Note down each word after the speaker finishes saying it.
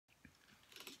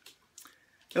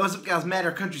Hey, what's up, guys?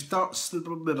 Matter Country Start that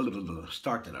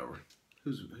over.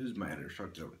 Who's Matter?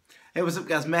 Start that over. Hey, what's up,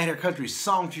 guys? Matt here, Country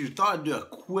Song Teacher. Thought I'd do a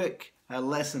quick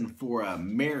lesson for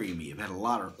 "Marry Me." I've had a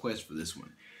lot of requests for this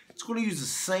one. It's going to use the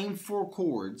same 4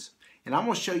 chords, and I'm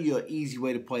going to show you an easy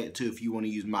way to play it too if you want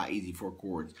to use my easy 4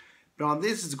 chords. But on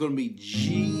this, it's going to be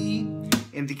G,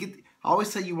 and to get, I always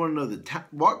say you want to know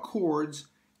what chords,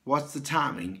 what's the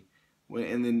timing.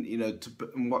 And then, you know,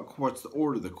 what's the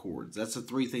order of the chords. That's the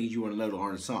 3 things you want to know to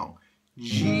learn a song.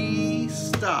 G,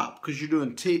 stop, because you're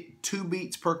doing 2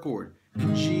 beats per chord.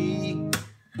 G,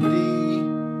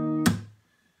 D,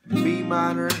 B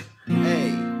minor,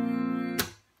 A.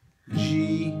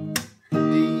 G,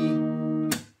 D,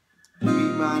 B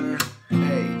minor,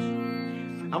 A.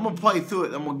 I'm going to play through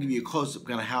it. I'm going to give you a close-up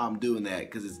kind of how I'm doing that,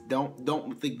 because it's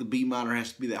don't think the B minor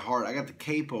has to be that hard. I got the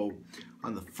capo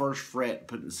on the 1st fret,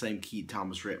 put in the same key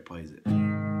Thomas Rhett plays it.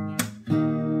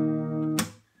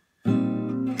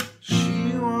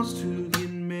 She wants to get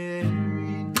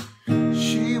married.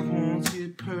 She wants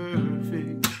it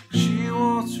perfect. She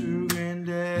wants her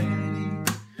granddaddy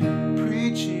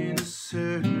preaching a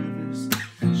service.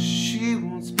 She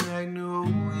wants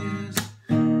magnolias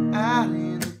out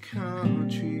in the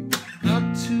country.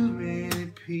 Not too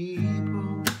many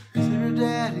people. Her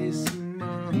daddy's some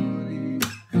money.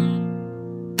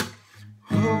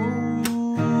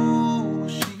 Oh,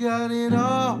 she got it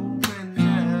all right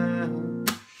now.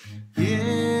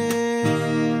 Yeah,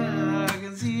 I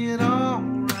can see it all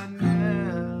right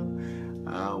now.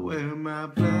 I'll wear my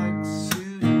black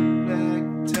suit, black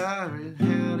tie, red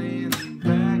hat in the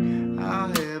back. I'll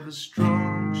have a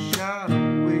strong shot of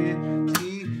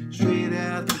whiskey straight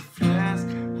out the flask.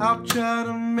 I'll try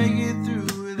to make it through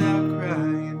without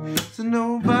crying, so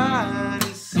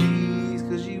nobody sees,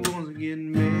 'cause she wants to get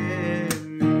married.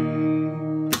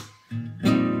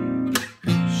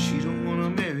 She don't want to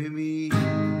marry me.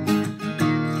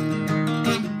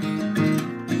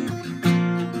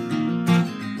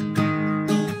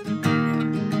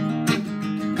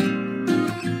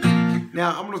 Now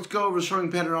I'm going to go over the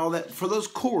strumming pattern and all that. For those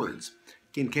chords,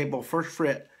 again, capo 1st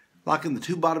fret, locking the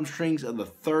 2 bottom strings of the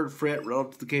 3rd fret right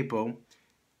up to the capo.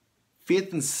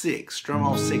 5th and 6th, strum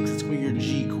all 6. It's going to be your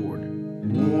G chord.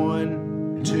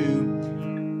 1,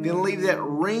 2. Then leave that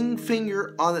ring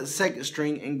finger on that 2nd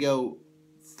string and go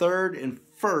 3rd and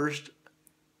 1st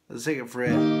of the 2nd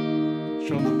fret.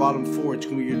 Strum the bottom 4. It's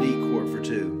going to be your D chord for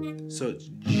 2. So it's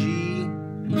G,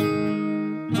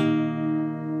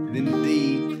 then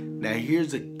D. Now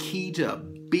here's a key to a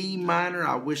B minor.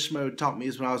 I wish somebody would taught me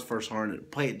this when I was first learning it.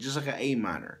 Play it just like an A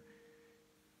minor.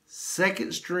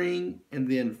 2nd string and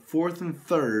then 4th and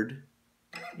 3rd,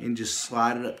 and just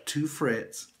slide it up 2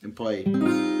 frets and play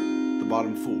the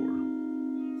bottom 4.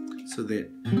 So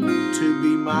then 2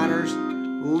 B minors,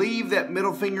 leave that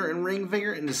middle finger and ring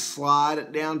finger and just slide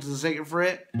it down to the 2nd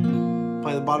fret.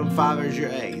 Play the bottom 5 as your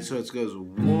A. So it goes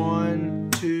 1,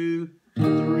 2,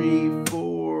 3,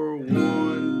 4,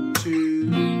 1,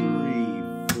 2, 3,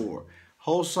 4.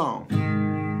 Whole song.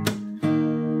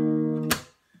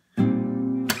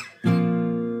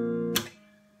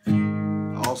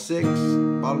 All 6,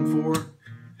 bottom 4,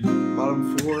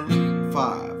 bottom 4, 5,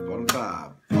 bottom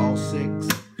 5, all 6,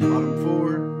 bottom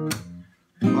 4,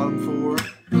 bottom 4,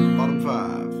 bottom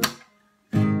 5.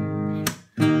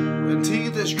 Until you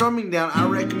get that strumming down, I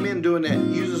recommend doing that.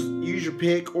 Use your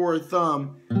pick or a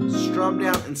thumb, strum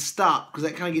down and stop, because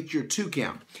that kind of gets your 2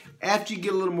 count. After you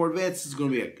get a little more advanced, it's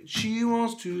going to be a she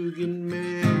wants to get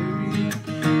married,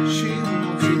 she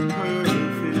wants it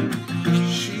perfect,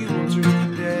 she wants her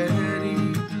daddy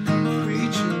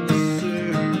preaching the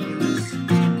service,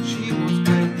 she wants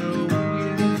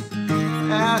magnolias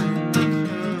out in the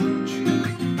country,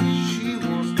 she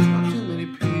wants not too many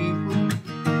people,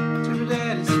 to her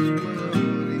daddy's some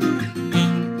money.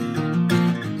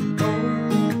 Oh,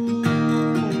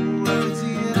 I can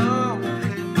see it all.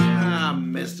 I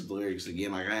messed up the lyrics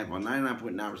again, like I have on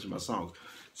 99.9% of my songs.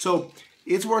 So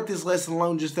it's worth this lesson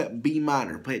alone, just that B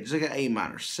minor. Play it just like an A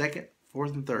minor. 2nd,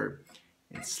 4th, and 3rd,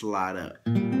 and slide up.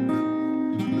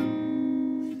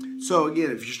 So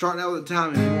again, if you're starting out with the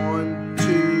timing, 1,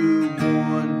 2,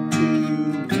 1,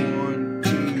 2, 1,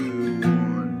 2,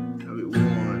 1. That'll be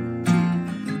 1, 2,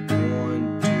 1,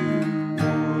 2,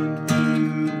 1,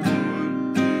 2,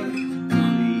 1,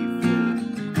 2,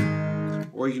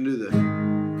 3, 4. Or you can do the.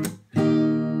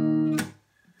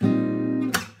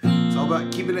 About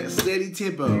keeping that steady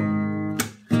tempo.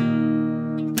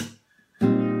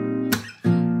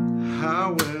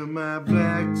 I wear my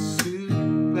black suit,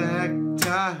 black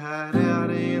tie out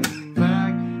in the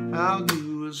back. I'll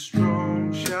do a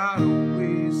strong shot of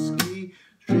whiskey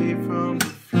straight from the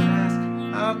flask.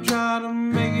 I'll try to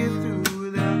make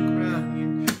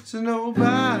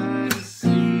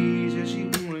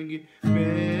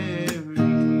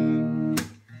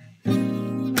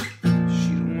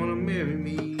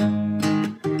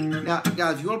Now,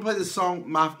 guys, if you want to play this song,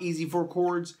 my easy 4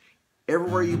 chords,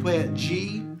 everywhere you play a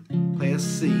G, play a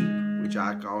C, which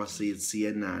I call a C. It's C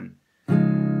at 9.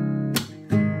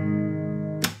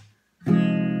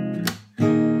 So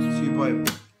you play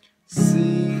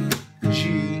C,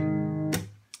 G,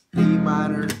 E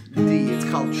minor, D. It's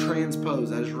called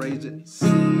transpose. I just raised it. C,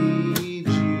 G,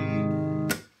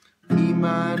 E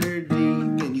minor, D.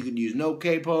 And you can use no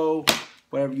capo,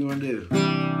 whatever you want to do.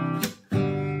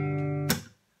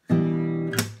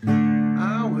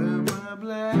 I wear my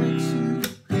black suit.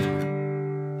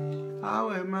 I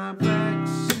wear my black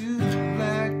suit,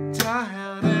 black tie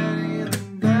held out in the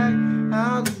back.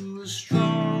 I'll do a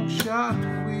strong shot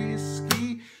of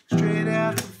whiskey straight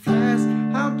out the flask.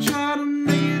 I'll try to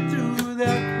make it through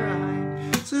without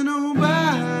crying, so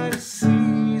nobody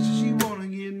sees she wanna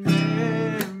get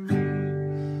married.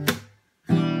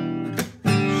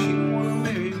 She wanna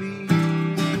marry me.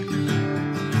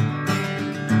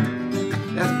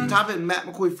 Now type in Matt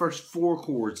McCoy first 4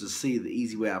 chords to see the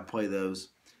easy way I play those.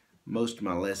 Most of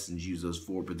my lessons use those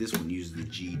 4, but this one uses the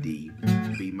G, D,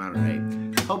 B minor,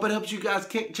 A. Hope it helps you guys.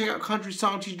 Check out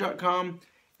CountrySongTeacher.com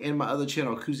and my other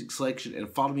channel, Acoustic Selection, and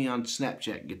follow me on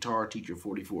Snapchat, Guitar Teacher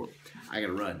 44. I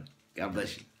gotta run. God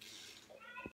bless you.